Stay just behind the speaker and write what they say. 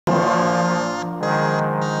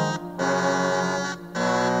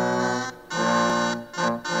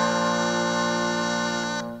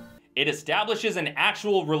It establishes an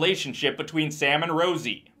actual relationship between Sam and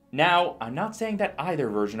Rosie. Now, I'm not saying that either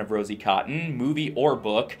version of Rosie Cotton, movie or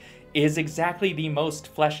book, is exactly the most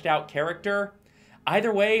fleshed out character.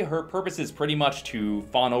 Either way, her purpose is pretty much to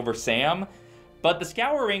fawn over Sam, but the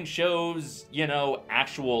Scouring shows,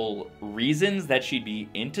 actual reasons that she'd be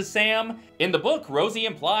into Sam. In the book, Rosie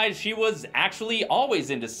implies she was actually always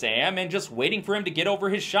into Sam and just waiting for him to get over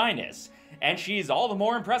his shyness, and she's all the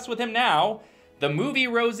more impressed with him now. The movie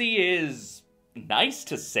Rosie is nice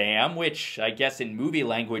to Sam, which I guess in movie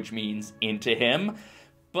language means into him,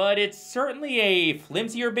 but it's certainly a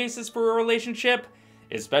flimsier basis for a relationship,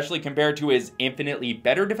 especially compared to his infinitely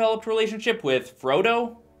better developed relationship with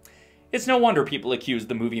Frodo. It's no wonder people accuse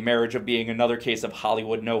the movie marriage of being another case of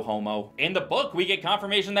Hollywood no homo. In the book, we get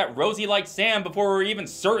confirmation that Rosie likes Sam before we're even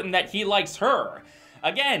certain that he likes her.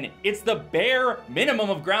 Again, it's the bare minimum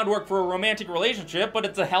of groundwork for a romantic relationship, but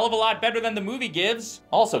it's a hell of a lot better than the movie gives.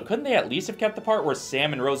 Also, couldn't they at least have kept the part where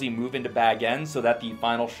Sam and Rosie move into Bag End so that the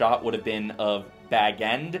final shot would have been of Bag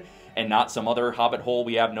End and not some other hobbit hole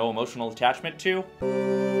we have no emotional attachment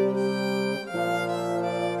to?